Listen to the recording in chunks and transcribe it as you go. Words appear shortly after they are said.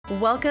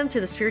Welcome to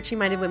the Spiritually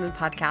Minded Women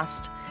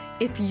podcast.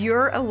 If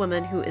you're a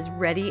woman who is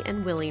ready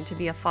and willing to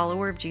be a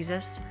follower of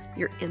Jesus,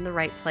 you're in the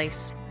right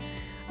place.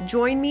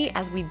 Join me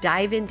as we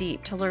dive in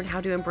deep to learn how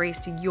to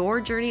embrace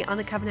your journey on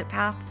the covenant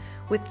path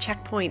with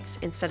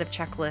checkpoints instead of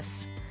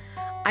checklists.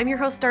 I'm your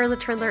host, Darla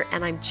Trindler,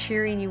 and I'm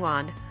cheering you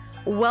on.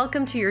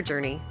 Welcome to your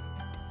journey.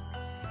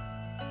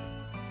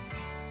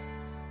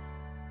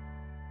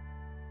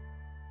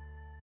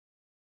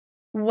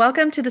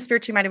 Welcome to the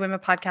Spiritually Minded Women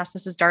podcast.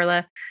 This is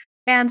Darla.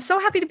 And so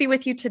happy to be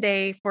with you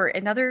today for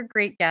another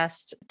great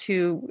guest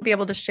to be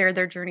able to share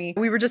their journey.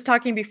 We were just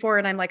talking before,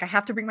 and I'm like, I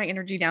have to bring my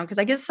energy down because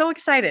I get so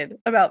excited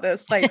about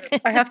this.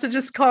 Like, I have to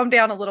just calm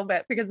down a little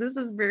bit because this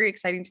is very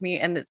exciting to me.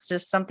 And it's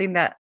just something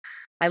that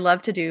I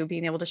love to do,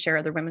 being able to share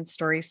other women's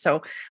stories.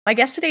 So my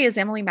guest today is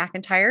Emily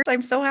McIntyre.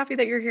 I'm so happy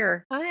that you're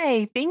here.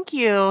 Hi, thank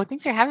you.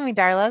 Thanks for having me,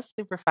 Darla.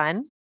 Super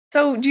fun.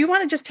 So do you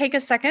want to just take a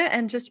second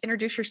and just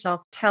introduce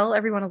yourself? Tell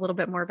everyone a little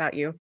bit more about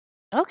you.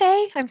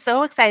 Okay, I'm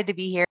so excited to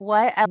be here.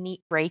 What a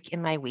neat break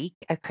in my week,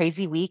 a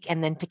crazy week,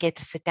 and then to get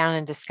to sit down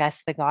and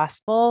discuss the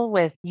gospel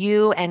with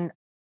you and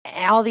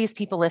all these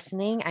people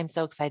listening. I'm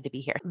so excited to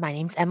be here. My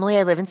name's Emily.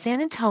 I live in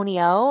San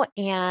Antonio,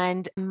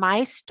 and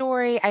my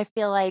story, I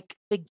feel like,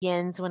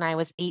 begins when I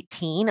was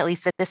 18, at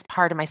least at this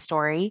part of my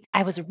story.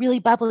 I was a really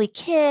bubbly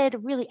kid,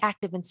 really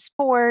active in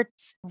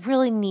sports,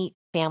 really neat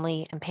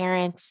family and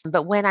parents.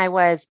 But when I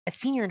was a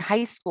senior in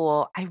high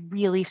school, I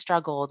really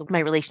struggled with my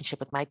relationship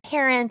with my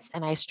parents,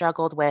 and I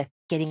struggled with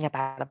getting up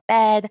out of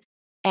bed.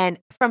 And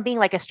from being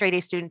like a straight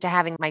A student to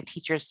having my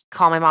teachers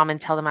call my mom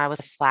and tell them I was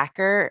a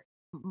slacker.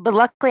 But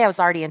luckily I was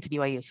already into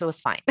BYU, so it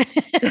was fine.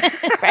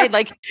 Right?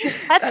 Like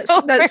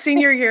that's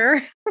senior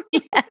year.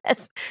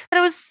 Yes. But I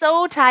was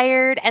so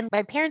tired, and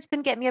my parents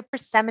couldn't get me up for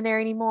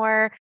seminary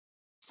anymore.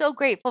 So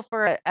grateful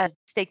for a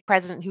stake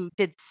president who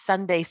did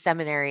Sunday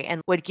seminary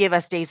and would give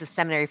us days of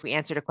seminary if we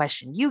answered a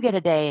question. You get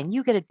a day and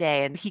you get a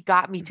day. And he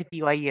got me to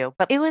BYU.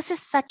 But it was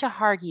just such a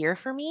hard year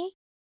for me.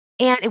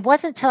 And it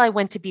wasn't until I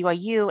went to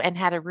BYU and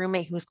had a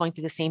roommate who was going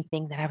through the same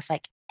thing that I was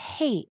like,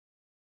 hey,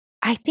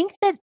 I think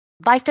that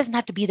life doesn't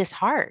have to be this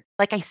hard.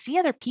 Like, I see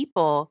other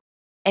people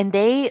and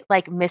they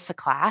like miss a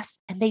class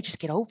and they just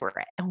get over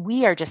it. And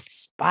we are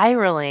just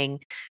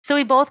spiraling. So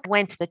we both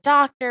went to the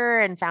doctor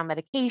and found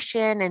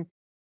medication and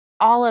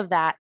all of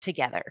that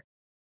together.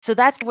 So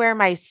that's where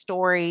my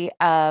story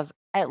of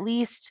at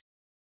least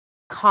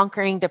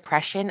conquering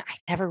depression. I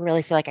never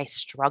really feel like I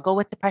struggle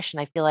with depression.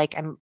 I feel like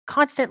I'm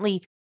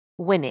constantly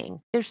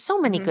winning. There's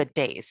so many good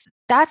days.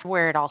 That's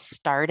where it all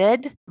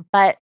started.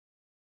 But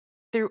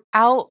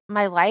throughout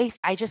my life,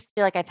 I just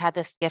feel like I've had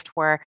this gift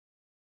where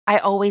I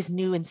always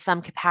knew in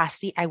some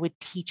capacity I would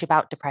teach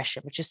about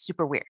depression, which is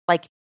super weird.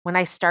 Like when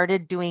I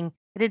started doing,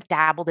 I did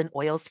dabbled in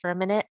oils for a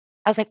minute.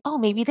 I was like, oh,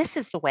 maybe this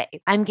is the way.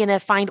 I'm going to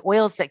find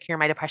oils that cure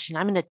my depression.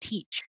 I'm going to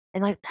teach.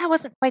 And like, that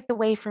wasn't quite the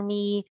way for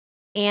me.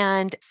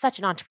 And such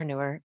an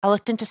entrepreneur. I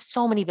looked into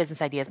so many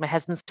business ideas. My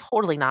husband's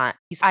totally not.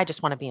 I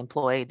just want to be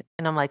employed.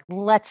 And I'm like,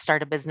 let's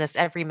start a business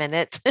every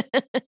minute.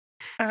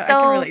 I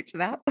can relate to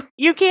that.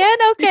 You can?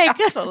 Okay, Yeah,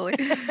 good. totally.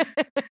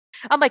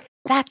 I'm like,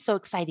 that's so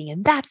exciting.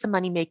 And that's a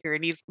moneymaker.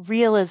 And he's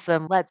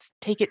realism. Let's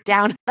take it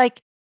down. Like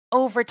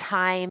over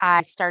time,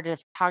 I started a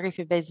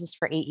photography business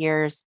for 8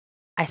 years.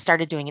 I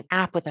started doing an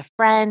app with a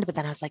friend, but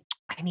then I was like,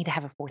 I need to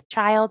have a fourth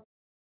child.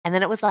 And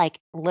then it was like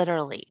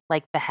literally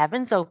like the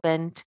heavens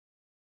opened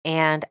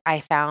and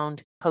I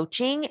found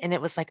coaching, and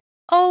it was like,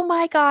 oh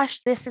my gosh,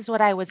 this is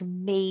what I was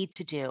made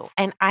to do.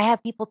 And I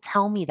have people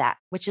tell me that,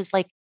 which is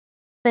like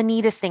the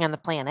neatest thing on the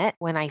planet.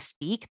 When I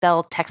speak,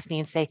 they'll text me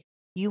and say,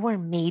 you were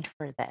made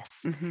for this.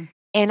 Mm-hmm.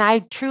 And I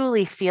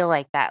truly feel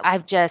like that.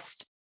 I've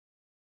just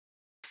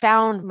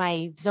found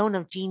my zone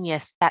of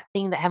genius, that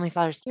thing that Heavenly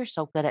Father's, you're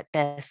so good at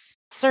this,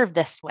 serve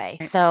this way.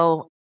 Right.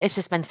 So it's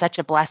just been such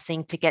a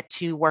blessing to get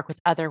to work with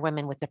other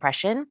women with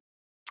depression,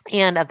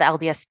 and of the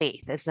LDS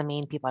faith is the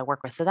main people I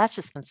work with. So that's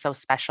just been so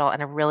special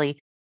and a really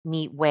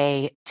neat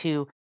way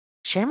to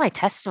share my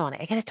testimony.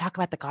 I get to talk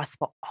about the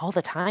gospel all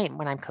the time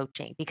when I'm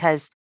coaching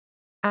because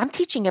I'm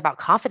teaching about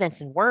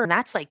confidence in word, and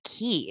that's like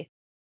key.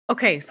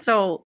 Okay,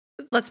 so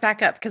let's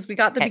back up because we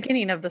got the Okay.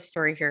 beginning of the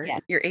story here. Yes.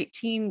 You're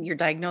 18, you're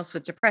diagnosed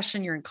with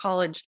depression, you're in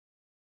college,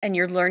 and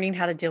you're learning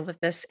how to deal with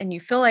this. And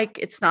you feel like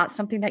it's not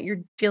something that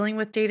you're dealing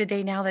with day to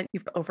day now that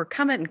you've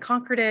overcome it and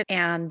conquered it.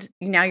 And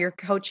now you're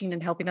coaching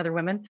and helping other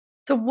women.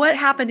 So, what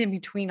happened in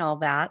between all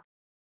that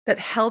that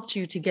helped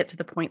you to get to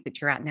the point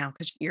that you're at now?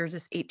 Because you're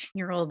this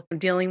 18-year-old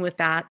dealing with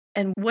that.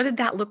 And what did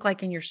that look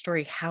like in your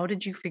story? How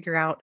did you figure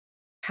out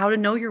how to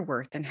know your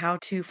worth and how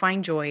to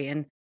find joy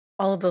and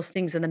all of those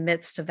things in the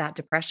midst of that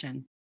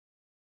depression?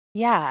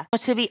 Yeah.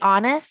 But to be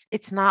honest,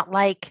 it's not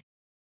like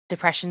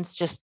depression's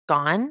just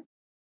gone,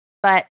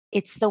 but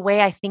it's the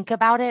way I think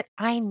about it.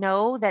 I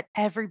know that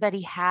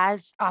everybody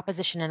has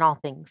opposition in all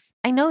things.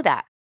 I know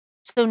that.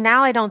 So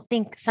now I don't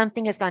think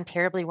something has gone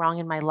terribly wrong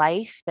in my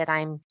life that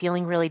I'm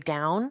feeling really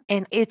down.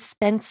 And it's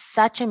been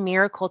such a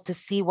miracle to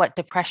see what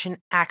depression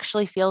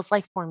actually feels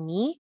like for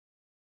me.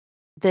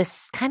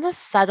 This kind of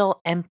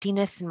subtle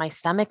emptiness in my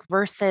stomach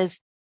versus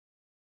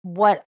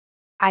what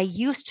I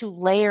used to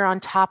layer on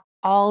top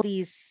all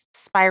these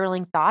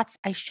spiraling thoughts.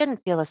 I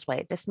shouldn't feel this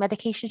way. This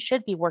medication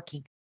should be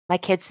working. My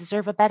kids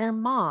deserve a better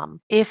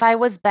mom. If I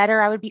was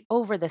better, I would be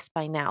over this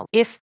by now.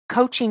 If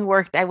coaching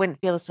worked, I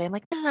wouldn't feel this way. I'm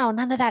like, no,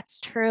 none of that's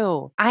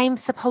true. I'm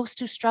supposed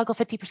to struggle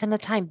 50% of the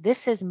time.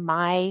 This is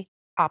my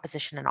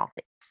opposition in all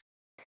things.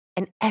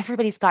 And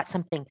everybody's got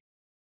something.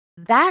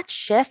 That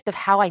shift of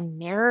how I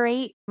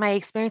narrate my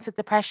experience with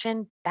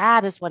depression,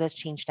 that is what has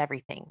changed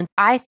everything. And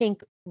I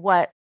think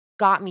what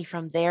got me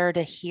from there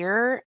to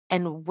here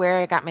and where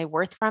I got my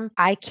worth from,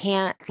 I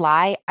can't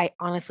lie. I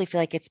honestly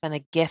feel like it's been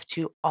a gift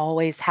to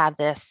always have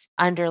this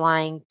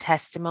underlying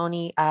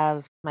testimony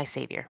of my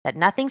Savior, that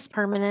nothing's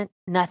permanent,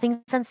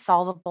 nothing's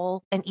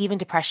unsolvable, and even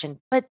depression.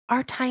 But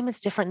our time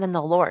is different than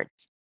the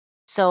Lord's.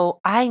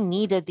 So I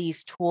needed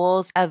these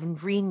tools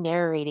of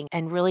re-narrating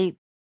and really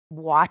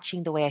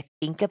watching the way I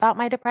think about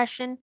my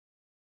depression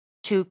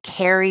to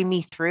carry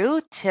me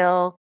through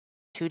till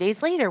 2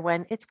 days later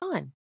when it's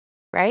gone,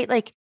 right?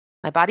 Like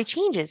my body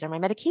changes or my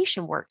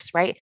medication works,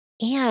 right?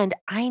 And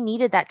I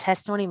needed that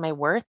testimony of my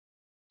worth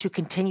to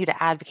continue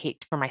to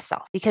advocate for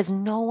myself because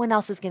no one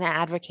else is going to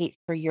advocate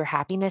for your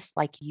happiness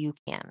like you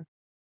can.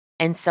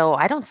 And so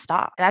I don't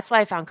stop. That's why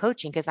I found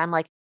coaching because I'm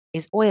like,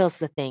 is oils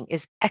the thing?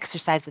 Is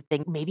exercise the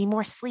thing? Maybe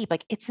more sleep.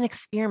 Like it's an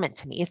experiment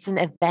to me. It's an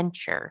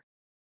adventure.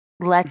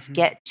 Let's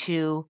get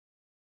to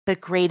the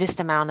greatest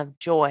amount of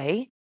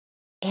joy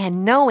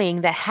and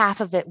knowing that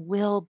half of it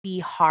will be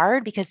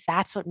hard because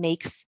that's what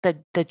makes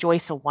the joy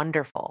so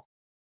wonderful.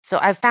 So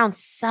I've found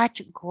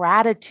such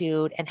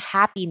gratitude and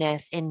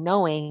happiness in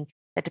knowing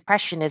that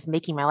depression is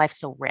making my life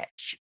so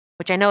rich,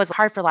 which I know is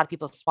hard for a lot of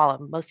people to swallow.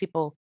 Most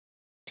people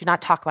do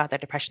not talk about their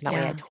depression that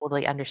way. I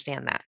totally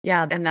understand that.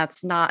 Yeah. And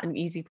that's not an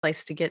easy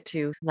place to get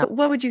to. No. So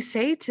what would you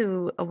say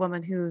to a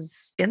woman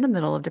who's in the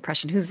middle of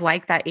depression, who's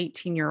like that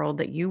 18-year-old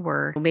that you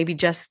were, maybe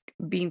just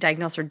being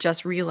diagnosed or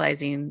just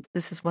realizing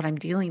this is what I'm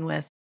dealing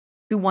with,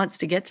 who wants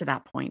to get to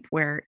that point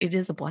where it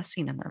is a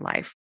blessing in their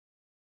life?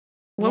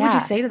 What would you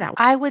say to that?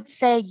 I would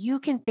say you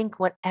can think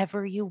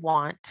whatever you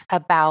want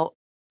about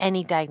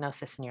any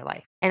diagnosis in your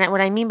life. And what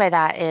I mean by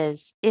that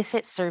is if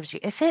it serves you,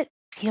 if it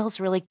feels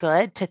really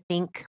good to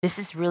think this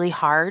is really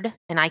hard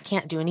and I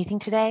can't do anything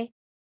today,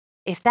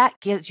 if that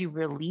gives you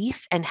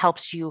relief and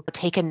helps you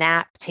take a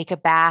nap, take a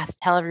bath,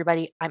 tell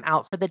everybody I'm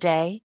out for the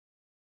day,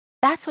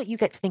 that's what you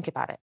get to think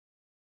about it.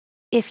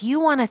 If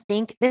you want to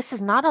think this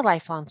is not a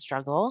lifelong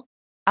struggle,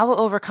 I will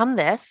overcome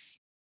this,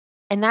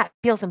 and that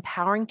feels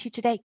empowering to you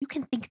today, you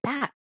can think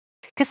that.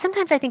 Because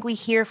sometimes I think we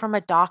hear from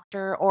a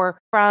doctor or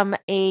from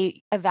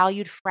a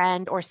valued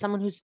friend or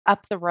someone who's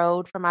up the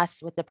road from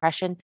us with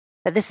depression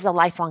that this is a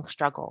lifelong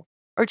struggle,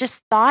 or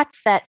just thoughts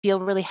that feel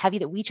really heavy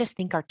that we just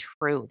think are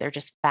true. They're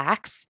just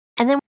facts.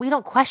 And then we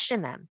don't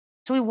question them.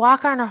 So we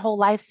walk on our whole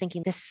lives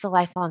thinking this is a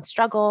lifelong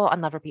struggle. I'll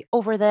never be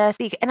over this.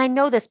 And I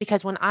know this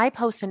because when I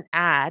post an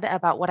ad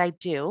about what I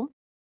do,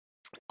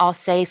 I'll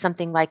say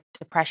something like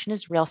depression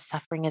is real,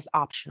 suffering is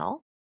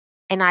optional.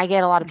 And I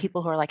get a lot of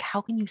people who are like,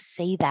 how can you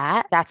say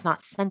that? That's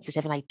not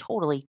sensitive. And I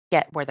totally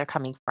get where they're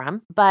coming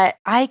from. But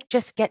I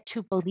just get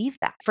to believe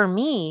that. For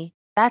me,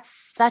 that's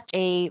such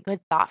a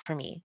good thought for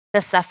me.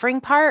 The suffering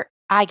part,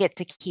 I get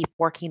to keep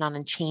working on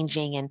and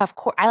changing. And of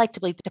course, I like to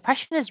believe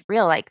depression is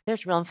real. Like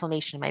there's real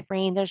inflammation in my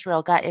brain, there's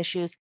real gut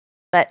issues.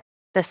 But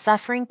the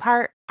suffering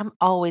part, I'm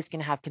always going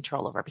to have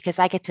control over because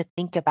I get to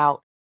think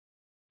about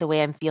the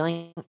way I'm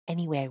feeling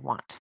any way I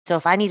want. So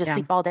if I need to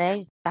sleep all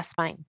day, that's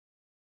fine.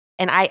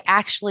 And I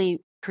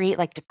actually create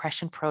like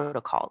depression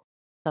protocols.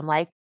 So I'm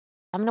like,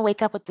 I'm going to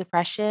wake up with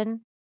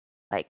depression,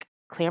 like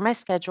clear my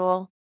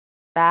schedule,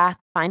 bath,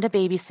 find a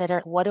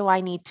babysitter. What do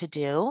I need to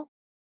do?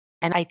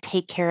 And I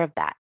take care of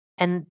that.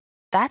 And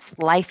that's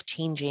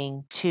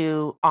life-changing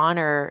to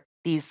honor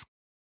these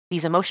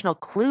emotional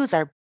clues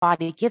our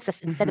body gives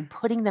us instead of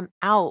putting them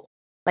out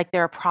like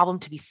they're a problem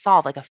to be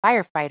solved. Like a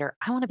firefighter,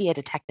 I want to be a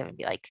detective and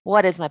be like,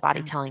 what is my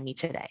body telling me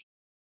today?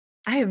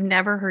 I have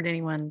never heard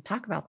anyone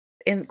talk about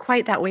in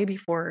quite that way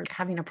before,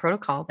 having a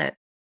protocol that,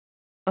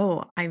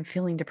 oh, I'm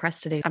feeling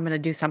depressed today. I'm going to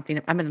do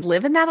something. I'm going to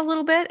live in that a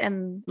little bit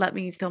and let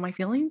me feel my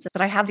feelings.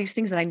 But I have these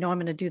things that I know I'm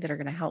going to do that are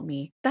going to help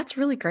me. That's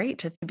really great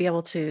to be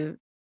able to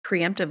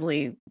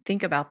preemptively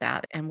think about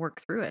that and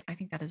work through it. I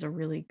think that is a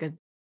really good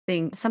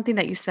thing. Something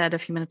that you said a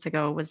few minutes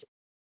ago was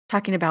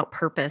talking about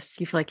purpose.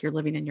 You feel like you're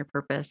living in your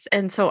purpose.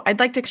 And so I'd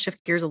like to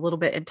shift gears a little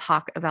bit and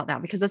talk about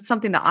that because that's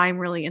something that I'm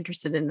really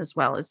interested in as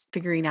well, is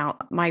figuring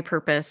out my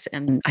purpose.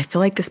 And I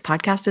feel like this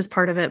podcast is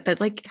part of it,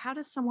 but like, how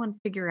does someone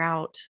figure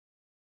out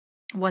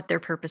what their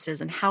purpose is,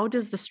 and how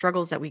does the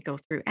struggles that we go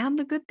through and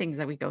the good things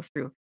that we go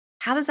through,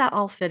 how does that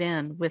all fit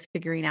in with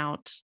figuring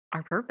out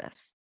our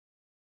purpose?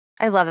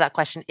 I love that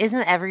question.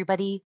 Isn't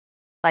everybody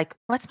like,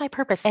 what's my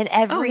purpose? And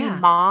every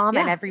mom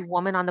and every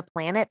woman on the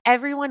planet,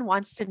 everyone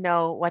wants to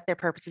know what their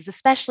purpose is,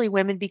 especially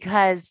women,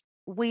 because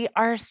we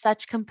are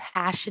such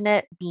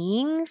compassionate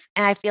beings.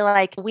 And I feel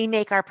like we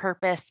make our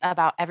purpose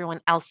about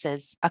everyone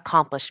else's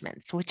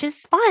accomplishments, which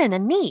is fun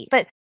and neat.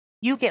 But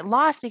you get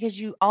lost because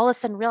you all of a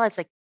sudden realize,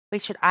 like,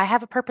 wait, should I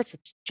have a purpose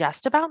that's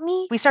just about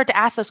me? We start to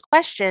ask those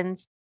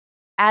questions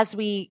as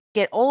we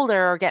get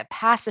older or get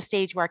past a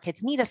stage where our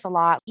kids need us a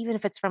lot, even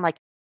if it's from like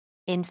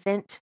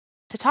infant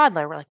to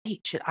toddler, we're like,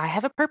 wait, should I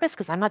have a purpose?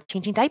 Because I'm not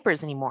changing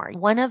diapers anymore.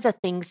 One of the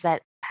things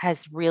that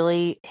has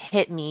really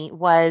hit me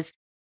was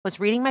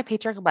reading my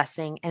patriarchal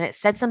blessing, and it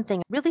said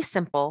something really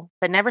simple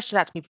that never stood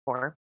out to me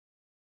before.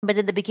 But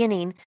in the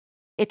beginning,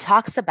 it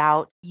talks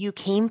about you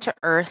came to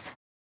earth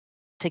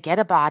to get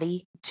a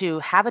body, to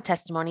have a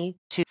testimony,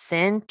 to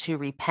sin, to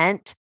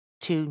repent,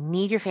 to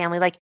need your family.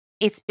 Like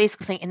it's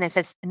basically saying, and then it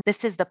says, and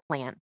this is the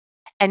plan.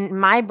 And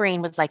my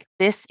brain was like,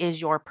 this is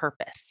your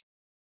purpose.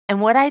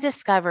 And what I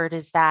discovered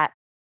is that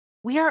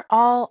we are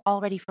all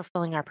already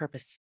fulfilling our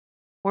purpose.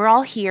 We're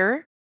all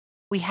here.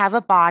 We have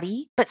a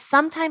body, but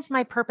sometimes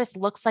my purpose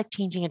looks like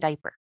changing a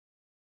diaper.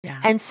 Yeah.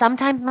 And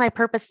sometimes my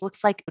purpose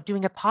looks like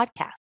doing a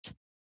podcast.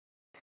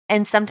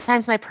 And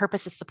sometimes my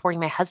purpose is supporting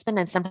my husband.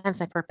 And sometimes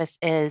my purpose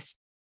is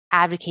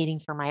advocating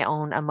for my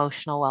own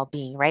emotional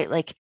well-being, right?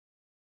 Like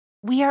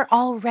we are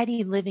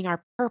already living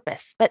our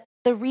purpose. But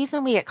the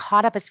reason we get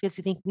caught up is because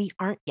we think we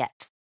aren't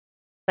yet.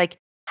 Like,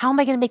 how am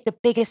I going to make the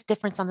biggest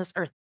difference on this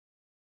earth?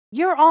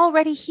 You're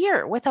already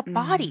here with a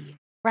body,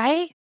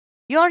 right?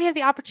 You already have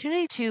the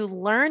opportunity to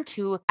learn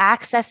to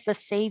access the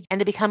save and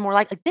to become more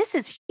like this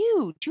is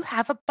huge. You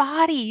have a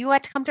body. You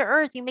had to come to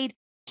earth. You made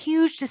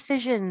huge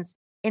decisions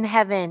in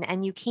heaven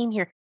and you came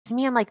here. To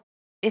me, I'm like,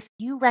 if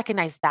you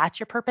recognize that's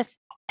your purpose,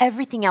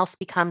 everything else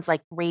becomes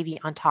like gravy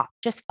on top,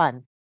 just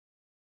fun.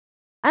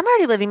 I'm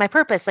already living my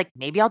purpose. Like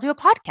maybe I'll do a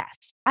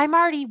podcast. I'm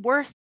already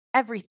worth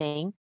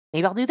everything.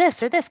 Maybe I'll do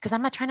this or this because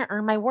I'm not trying to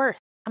earn my worth.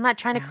 I'm not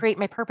trying to create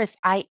my purpose.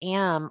 I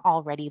am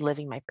already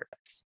living my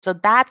purpose. So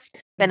that's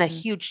been a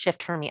huge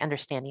shift for me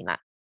understanding that.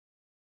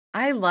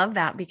 I love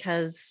that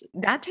because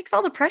that takes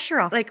all the pressure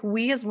off. Like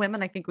we as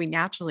women, I think we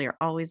naturally are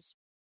always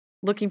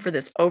looking for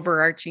this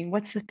overarching,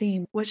 what's the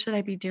theme? What should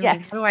I be doing?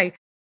 Yes. How do I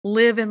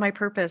live in my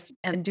purpose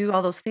and do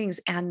all those things?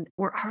 And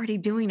we're already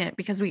doing it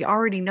because we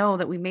already know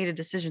that we made a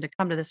decision to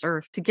come to this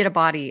earth to get a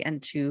body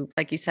and to,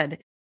 like you said,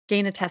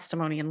 gain a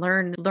testimony and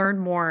learn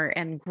more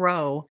and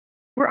grow.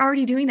 We're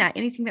already doing that.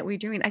 Anything that we're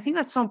doing. I think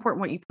that's so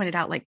important what you pointed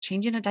out, like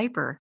changing a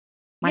diaper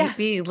might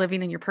be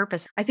living in your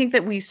purpose. I think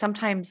that we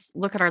sometimes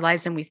look at our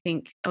lives and we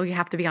think, oh, you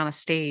have to be on a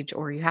stage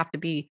or you have to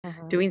be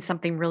doing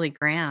something really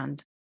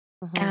grand.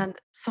 And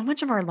so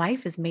much of our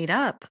life is made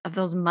up of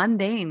those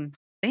mundane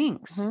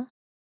things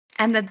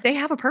and that they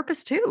have a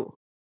purpose too.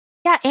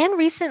 Yeah. And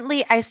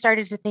recently I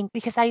started to think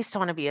because I used to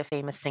want to be a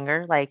famous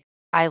singer. Like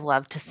I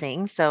love to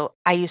sing. So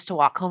I used to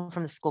walk home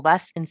from the school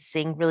bus and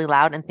sing really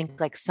loud and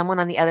think like someone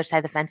on the other side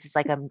of the fence is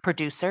like a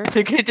producer.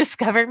 They're going to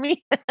discover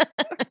me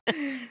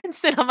and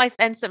sit on my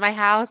fence at my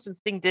house and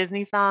sing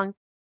Disney songs.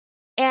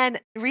 And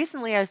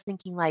recently I was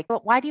thinking like,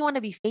 but why do you want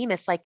to be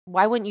famous? Like,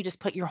 why wouldn't you just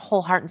put your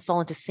whole heart and soul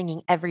into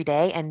singing every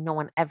day and no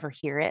one ever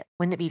hear it?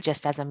 Wouldn't it be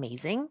just as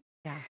amazing?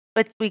 Yeah.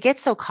 But we get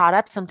so caught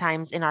up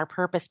sometimes in our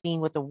purpose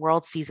being what the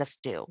world sees us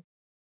do.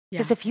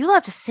 Because Yeah. if you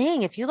love to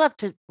sing, if you love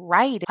to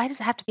write, why does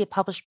it have to be a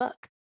published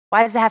book?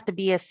 Why does it have to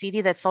be a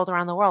CD that's sold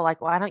around the world?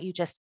 Like, why don't you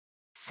just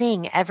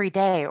sing every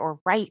day or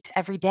write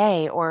every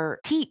day or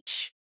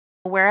teach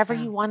wherever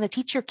you want to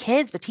teach your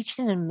kids, but teach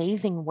it in an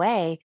amazing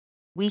way?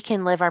 We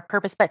can live our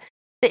purpose. But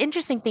the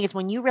interesting thing is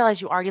when you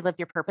realize you already lived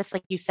your purpose,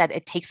 like you said,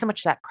 it takes so much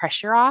of that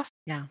pressure off.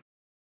 Yeah.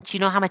 Do you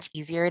know how much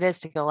easier it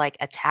is to go like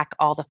attack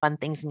all the fun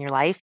things in your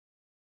life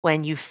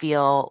when you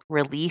feel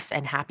relief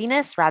and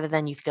happiness rather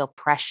than you feel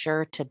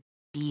pressure to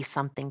be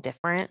something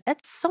different?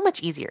 That's so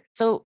much easier.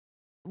 So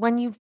when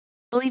you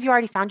believe you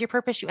already found your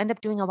purpose, you end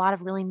up doing a lot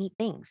of really neat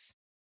things.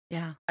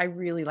 Yeah, I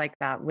really like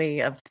that way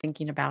of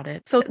thinking about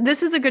it. So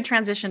this is a good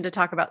transition to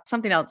talk about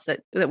something else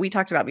that we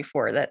talked about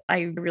before that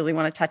I really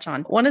want to touch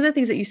on. One of the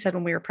things that you said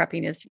when we were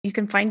prepping is you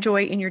can find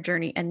joy in your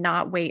journey and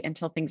not wait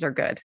until things are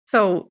good.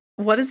 So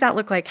what does that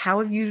look like? How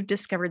have you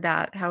discovered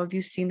that? How have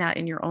you seen that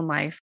in your own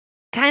life?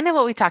 Kind of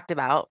what we talked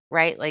about,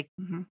 right? Like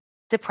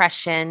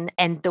depression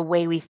and the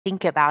way we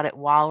think about it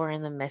while we're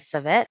in the midst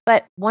of it.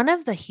 But one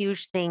of the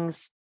huge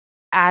things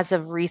as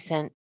of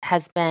recent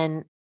has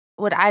been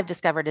what I've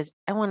discovered is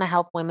I want to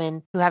help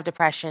women who have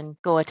depression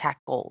go attack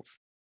goals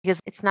because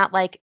it's not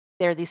like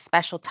they're these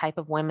special type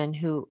of women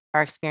who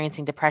are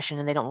experiencing depression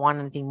and they don't want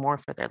anything more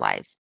for their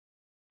lives.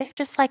 They're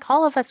just like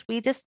all of us.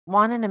 We just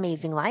want an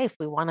amazing life.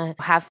 We want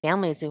to have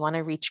families. We want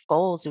to reach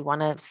goals. We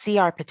want to see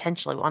our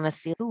potential. We want to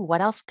see, ooh,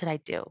 what else could I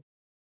do?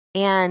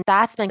 And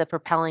that's been the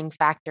propelling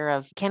factor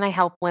of can I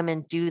help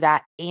women do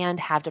that and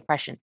have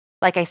depression?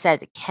 Like I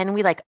said, can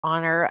we like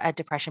honor a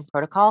depression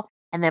protocol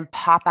and then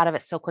pop out of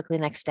it so quickly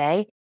the next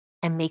day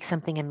and make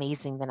something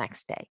amazing the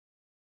next day?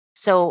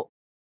 So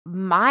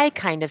my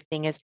kind of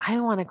thing is I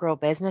want to grow a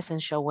business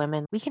and show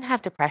women we can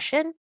have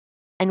depression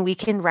and we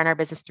can run our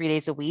business 3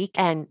 days a week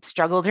and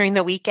struggle during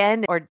the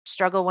weekend or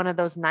struggle one of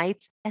those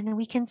nights. And then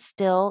we can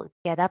still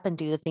get up and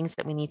do the things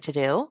that we need to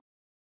do.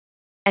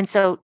 And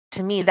so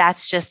to me,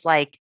 that's just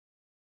like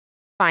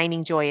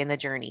finding joy in the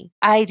journey.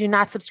 I do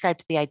not subscribe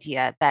to the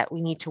idea that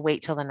we need to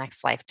wait till the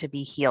next life to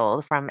be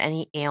healed from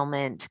any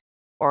ailment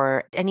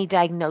or any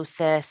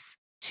diagnosis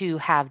to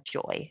have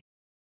joy.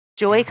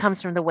 Joy Yeah.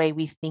 comes from the way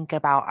we think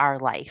about our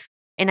life.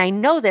 And I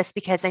know this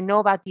because I know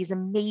about these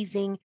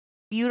amazing,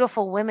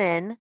 beautiful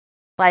women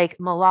like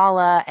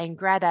Malala and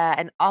Greta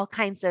and all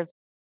kinds of,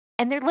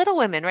 and they're little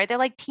women, right? They're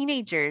like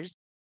teenagers.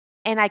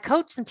 And I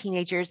coach some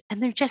teenagers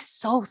and they're just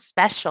so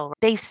special.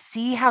 They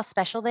see how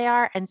special they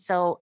are. And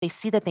so they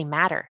see that they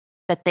matter,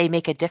 that they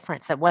make a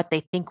difference, that what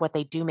they think, what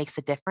they do makes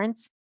a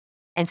difference.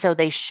 And so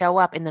they show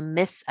up in the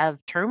midst of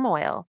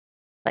turmoil.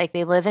 Like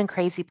they live in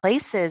crazy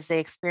places, they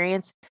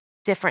experience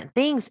different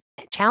things,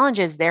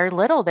 challenges. They're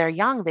little, they're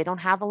young, they don't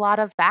have a lot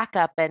of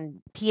backup and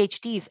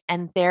PhDs,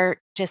 and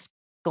they're just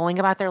going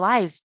about their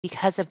lives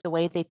because of the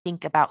way they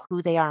think about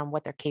who they are and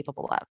what they're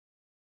capable of.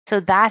 So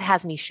that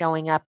has me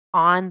showing up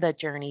on the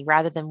journey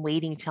rather than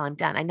waiting till I'm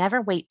done. I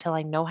never wait till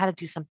I know how to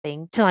do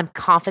something, till I'm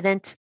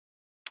confident,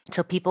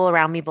 till people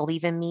around me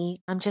believe in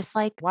me. I'm just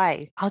like,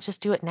 why? I'll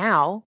just do it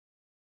now.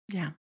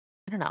 Yeah.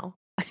 I don't know.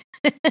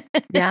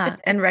 Yeah.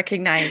 And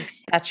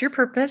recognize that's your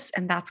purpose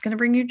and that's going to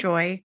bring you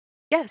joy.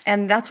 Yes.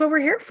 And that's what we're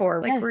here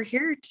for. Like we're Yes.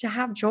 here to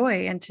have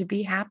joy and to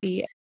be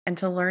happy and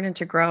to learn and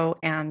to grow.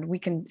 And we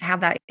can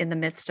have that in the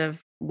midst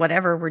of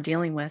whatever we're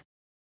dealing with.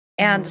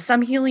 And Mhm.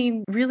 some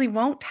healing really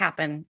won't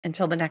happen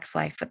until the next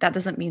life, but that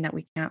doesn't mean that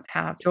we can't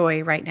have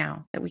joy right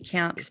now, that we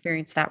can't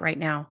experience that right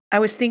now. I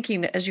was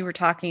thinking as you were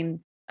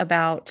talking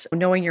about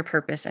knowing your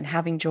purpose and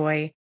having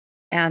joy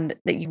and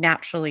that you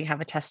naturally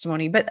have a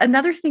testimony. But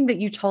another thing that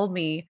you told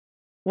me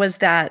was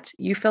that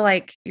you feel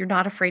like you're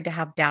not afraid to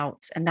have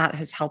doubts and that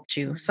has helped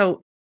you. Mhm.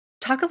 So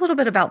talk a little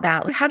bit about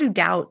that. How do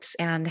doubts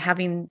and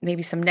having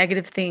maybe some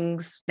negative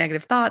things,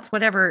 negative thoughts,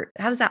 whatever,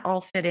 how does that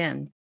all fit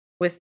in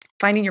with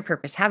finding your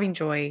purpose, having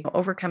joy,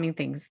 overcoming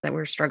things that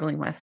we're struggling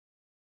with?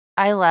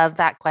 I love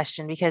that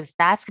question because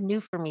that's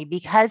new for me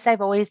because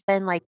I've always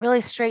been like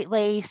really straight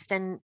laced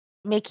and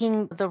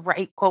making the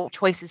right quote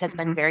choices has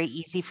been Mhm. very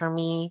easy for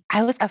me.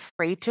 I was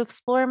afraid to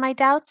explore my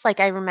doubts. Like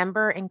I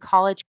remember in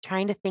college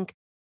trying to think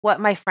what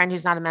my friend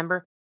who's not a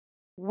member,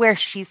 where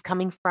she's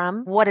coming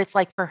from, what it's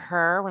like for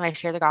her when I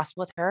share the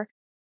gospel with her.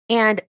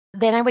 And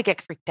then I would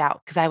get freaked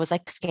out because I was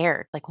like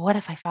scared. Like, what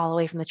if I fall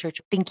away from the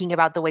church thinking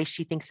about the way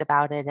she thinks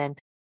about it? And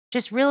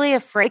just really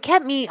afraid. It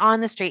kept me on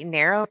the straight and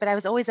narrow, but I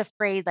was always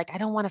afraid, like, I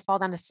don't want to fall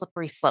down a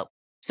slippery slope.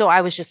 So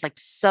I was just like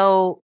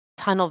so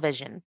tunnel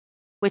vision,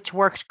 which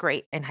worked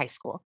great in high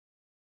school.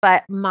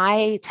 But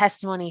my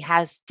testimony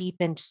has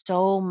deepened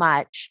so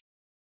much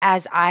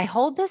as I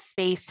hold this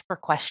space for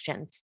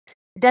questions.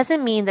 It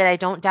doesn't mean that I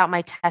don't doubt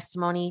my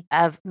testimony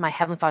of my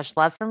Heavenly Father's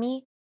love for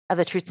me, of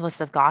the truthfulness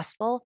of the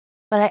gospel,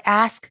 but I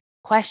ask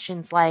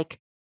questions like,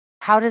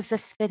 how does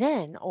this fit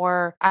in?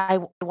 Or I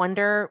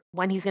wonder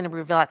when he's going to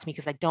reveal that to me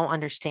because I don't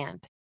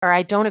understand or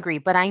I don't agree,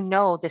 but I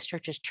know this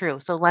church is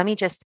true. So let me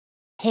just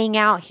hang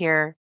out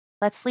here.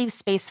 Let's leave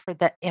space for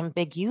the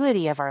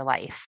ambiguity of our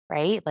life,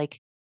 right?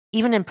 Like,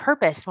 even in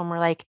purpose, when we're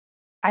like,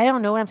 I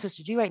don't know what I'm supposed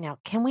to do right now.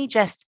 Can we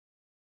just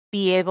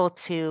be able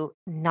to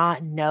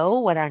not know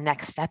what our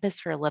next step is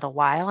for a little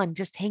while and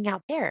just hang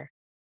out there?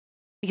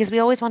 Because we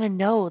always want to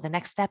know the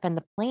next step and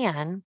the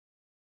plan,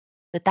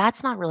 but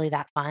that's not really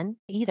that fun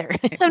either.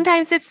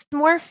 Sometimes it's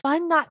more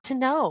fun not to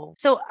know.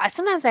 So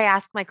sometimes I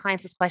ask my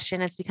clients this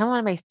question. It's become one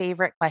of my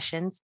favorite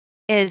questions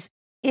is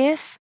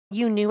if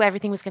you knew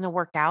everything was going to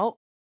work out,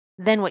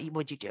 then what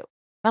would you do?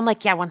 I'm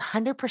like, yeah,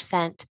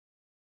 100%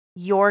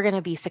 you're going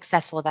to be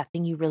successful at that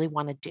thing you really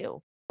want to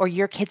do, or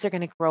your kids are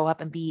going to grow up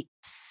and be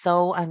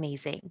so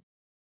amazing.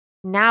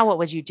 Now, what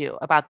would you do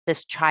about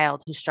this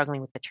child who's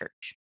struggling with the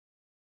church?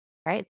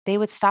 Right? They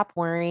would stop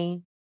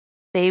worrying.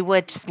 They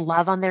would just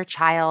love on their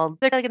child.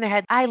 They're like in their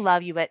head, I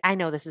love you, but I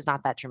know this is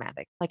not that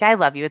dramatic. Like, I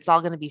love you. It's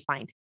all going to be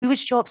fine. We would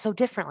show up so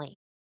differently.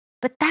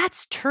 But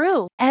that's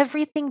true.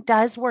 Everything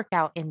does work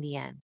out in the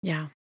end.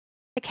 Yeah.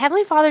 Like,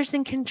 Heavenly Father's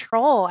in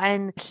control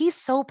and He's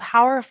so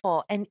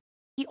powerful. And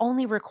He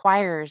only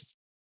requires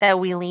that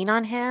we lean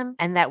on Him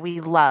and that we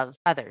love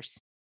others.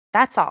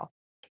 That's all.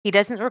 He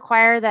doesn't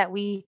require that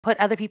we put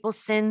other people's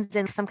sins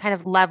in some kind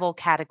of level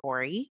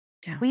category.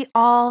 Yeah. We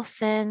all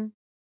sin.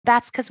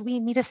 That's because we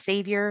need a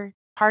savior,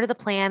 part of the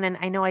plan. And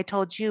I know I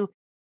told you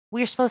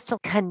we're supposed to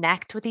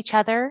connect with each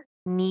other,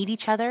 need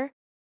each other,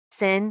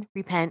 sin,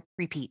 repent,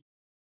 repeat.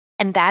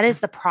 And that Yeah. is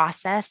the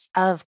process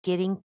of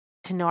getting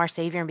to know our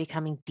Savior and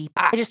becoming deep.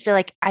 I just feel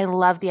like I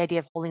love the idea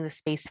of holding the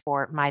space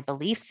for my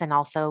beliefs and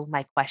also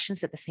my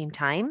questions at the same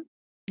time.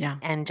 Yeah.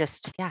 And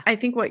just, yeah. I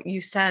think what you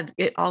said,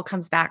 it all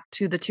comes back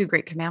to the two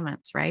great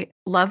commandments, right?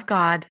 Love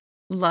God,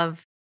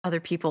 love other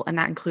people, and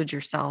that includes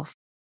yourself.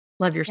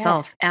 Love Yes.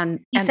 yourself.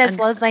 He says, And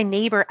love thy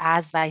neighbor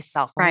as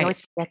thyself. And we right.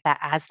 always forget that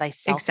as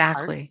thyself part.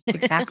 Exactly.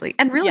 Exactly.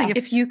 And really, Yeah.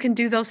 if you can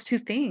do those two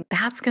things,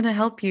 that's going to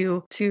help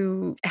you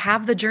to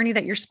have the journey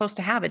that you're supposed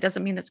to have. It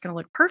doesn't mean it's going to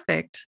look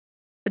perfect,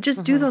 but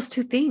just do Mhm. those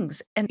two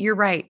things. And you're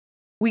right.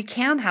 We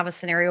can have a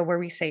scenario where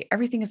we say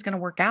everything is going to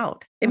work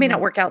out. It may not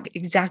Mhm. work out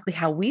exactly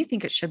how we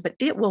think it should, but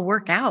it will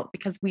work out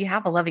because we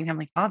have a loving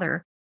Heavenly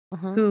Father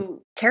Mhm.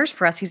 who cares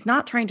for us. He's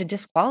not trying to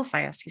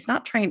disqualify us. He's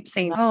not trying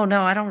saying, No. "Oh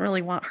no, I don't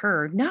really want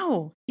her."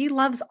 No, he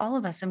loves all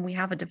of us and we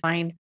have a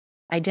divine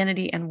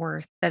identity and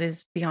worth that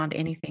is beyond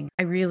anything.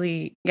 I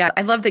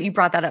love that you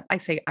brought that up. I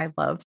say I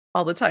love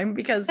all the time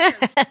because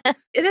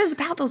it is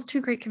about those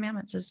two great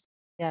commandments is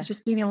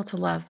just being able to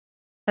love.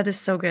 That is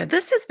so good.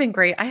 This has been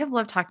great. I have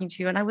loved talking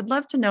to you, and I would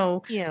love to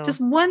know just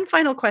one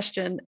final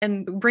question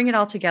and bring it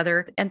all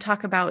together and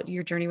talk about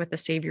your journey with the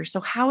Savior.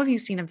 So how have you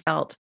seen and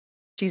felt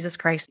Jesus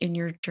Christ in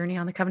your journey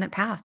on the covenant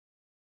path?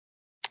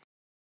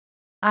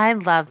 I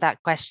love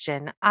that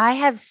question. I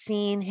have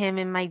seen him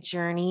in my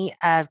journey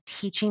of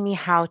teaching me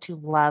how to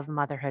love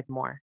motherhood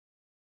more.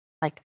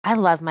 Like, I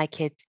love my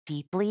kids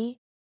deeply,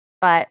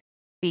 but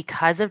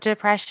because of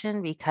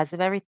depression, because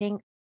of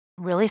everything,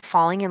 really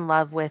falling in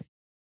love with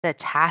the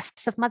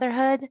tasks of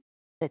motherhood,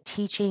 the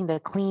teaching, the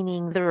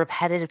cleaning, the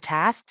repetitive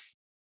tasks.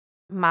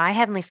 My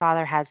Heavenly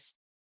Father has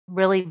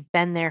really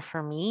been there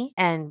for me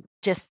and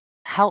just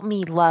helped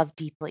me love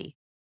deeply.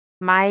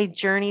 My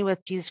journey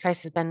with Jesus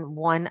Christ has been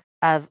one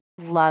of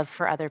love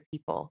for other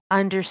people,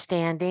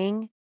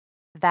 understanding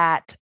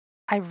that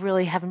I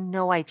really have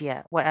no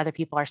idea what other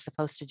people are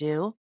supposed to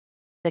do.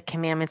 The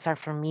commandments are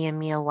for me and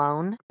me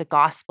alone. The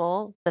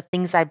gospel, the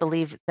things I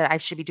believe that I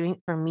should be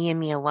doing for me and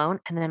me alone.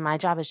 And then my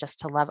job is just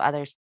to love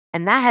others.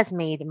 And that has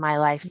made my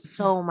life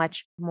so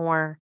much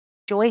more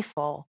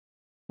joyful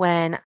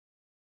when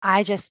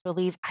I just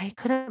believe I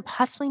couldn't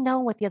possibly know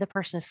what the other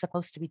person is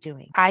supposed to be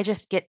doing. I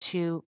just get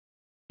to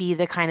be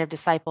the kind of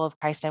disciple of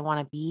Christ I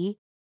want to be,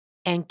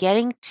 and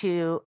getting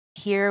to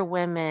hear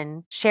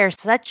women share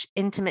such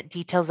intimate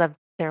details of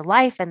their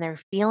life and their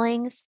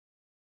feelings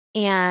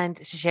and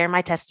to share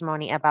my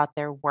testimony about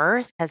their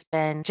worth has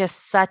been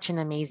just such an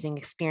amazing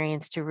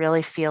experience to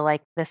really feel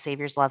like the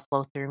Savior's love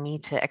flow through me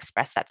to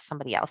express that to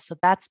somebody else. So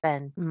that's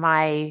been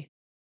my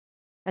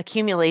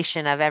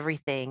accumulation of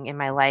everything in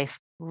my life,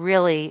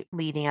 really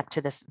leading up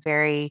to this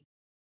very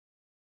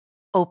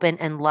open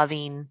and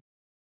loving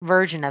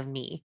version of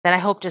me that I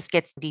hope just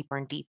gets deeper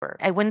and deeper.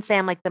 I wouldn't say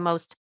I'm like the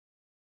most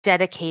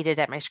dedicated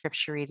at my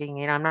scripture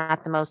reading. I'm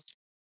not the most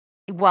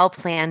well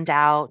planned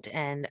out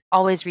and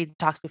always read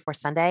talks before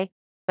Sunday.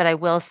 But I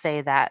will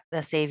say that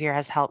the Savior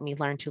has helped me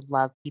learn to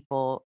love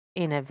people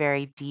in a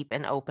very deep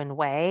and open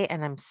way.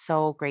 And I'm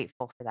so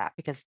grateful for that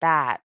because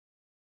that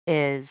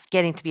is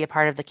getting to be a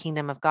part of the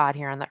kingdom of God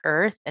here on the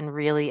earth and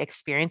really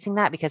experiencing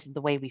that because of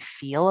the way we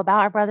feel about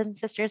our brothers and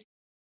sisters.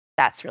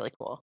 That's really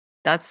cool.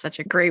 That's such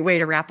a great way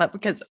to wrap up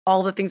because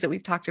all the things that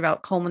we've talked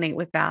about culminate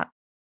with that.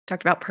 We've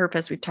talked about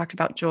purpose. We've talked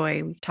about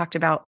joy. We've talked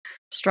about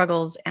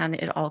struggles, and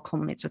it all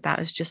culminates with that.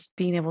 Is just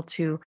being able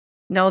to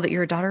know that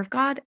you're a daughter of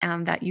God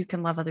and that you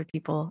can love other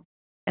people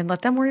and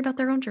let them worry about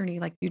their own journey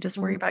like you just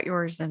worry about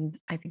yours. And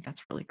I think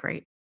that's really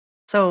great.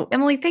 So,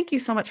 Emily, thank you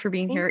so much for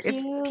being here.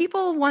 If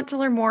people want to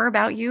learn more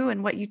about you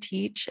and what you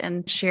teach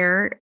and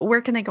share,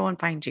 where can they go and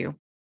find you?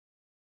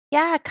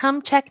 Yeah,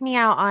 come check me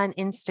out on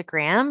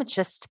Instagram.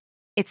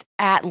 It's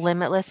at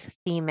Limitless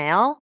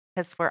Female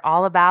because we're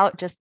all about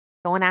just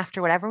going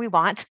after whatever we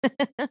want.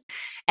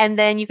 And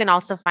then you can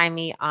also find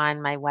me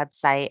on my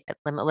website at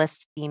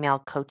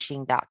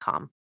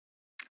limitlessfemalecoaching.com.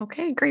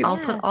 Okay, great. I'll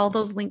put all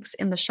those links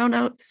in the show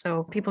notes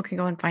so people can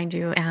go and find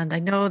you. And I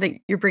know that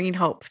you're bringing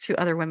hope to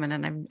other women,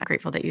 and I'm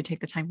grateful that you take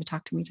the time to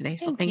talk to me today.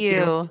 So thank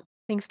you.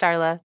 Thanks,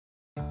 Darla.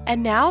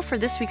 And now for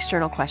this week's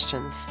journal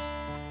questions.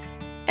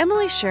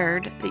 Emily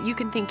shared that you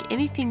can think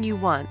anything you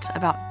want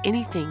about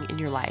anything in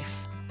your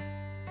life.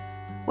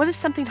 What is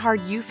something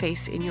hard you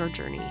face in your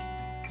journey?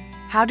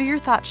 How do your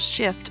thoughts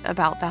shift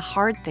about the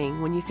hard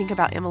thing when you think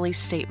about Emily's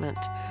statement,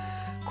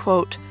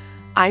 quote,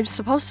 I'm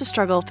supposed to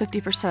struggle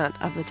 50%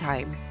 of the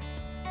time?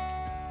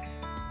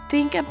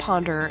 Think and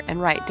ponder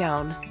and write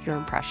down your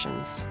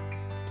impressions.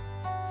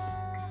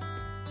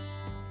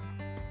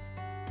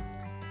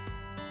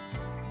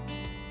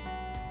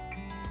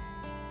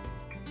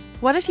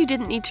 What if you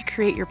didn't need to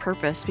create your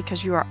purpose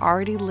because you are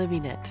already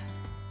living it?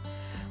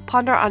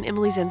 Ponder on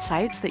Emily's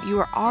insights that you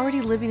are already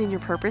living in your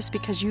purpose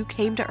because you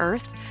came to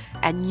Earth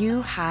and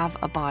you have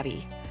a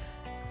body.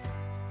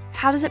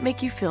 How does it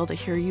make you feel to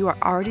hear you are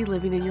already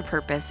living in your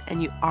purpose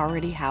and you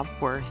already have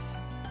worth?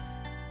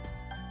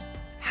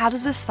 How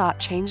does this thought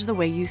change the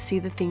way you see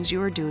the things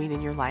you are doing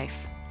in your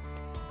life?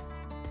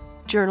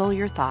 Journal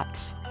your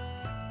thoughts.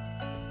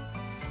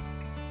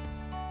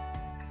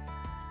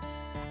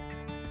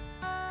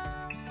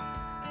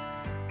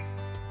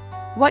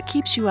 What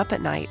keeps you up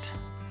at night?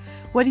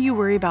 What do you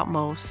worry about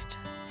most?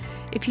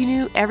 If you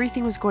knew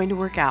everything was going to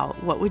work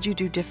out, what would you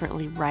do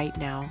differently right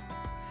now?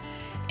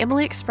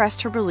 Emily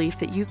expressed her belief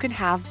that you can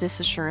have this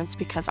assurance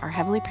because our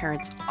heavenly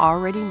parents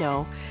already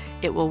know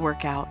it will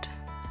work out.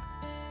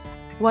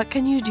 What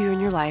can you do in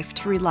your life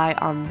to rely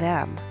on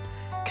them,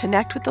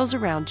 connect with those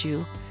around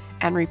you,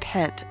 and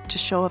repent to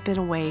show up in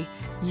a way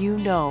you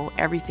know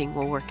everything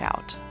will work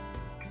out?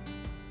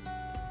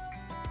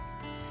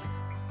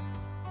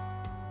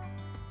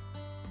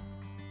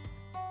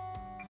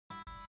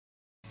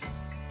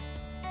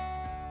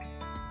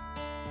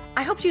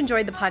 I hope you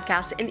enjoyed the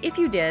podcast, and if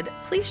you did,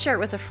 please share it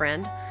with a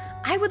friend.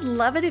 I would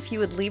love it if you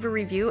would leave a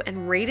review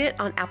and rate it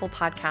on Apple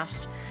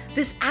Podcasts.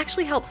 This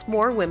actually helps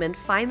more women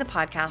find the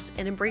podcast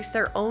and embrace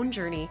their own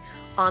journey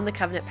on the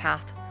covenant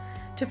path.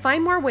 To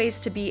find more ways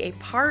to be a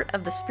part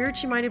of the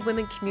Spiritually Minded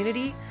Women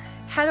community,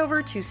 head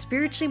over to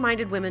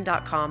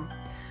spirituallymindedwomen.com.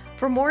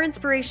 For more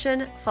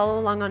inspiration, follow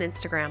along on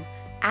Instagram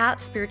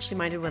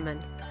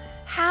 @spirituallymindedwomen.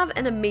 Have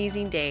an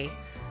amazing day.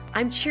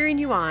 I'm cheering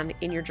you on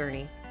in your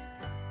journey.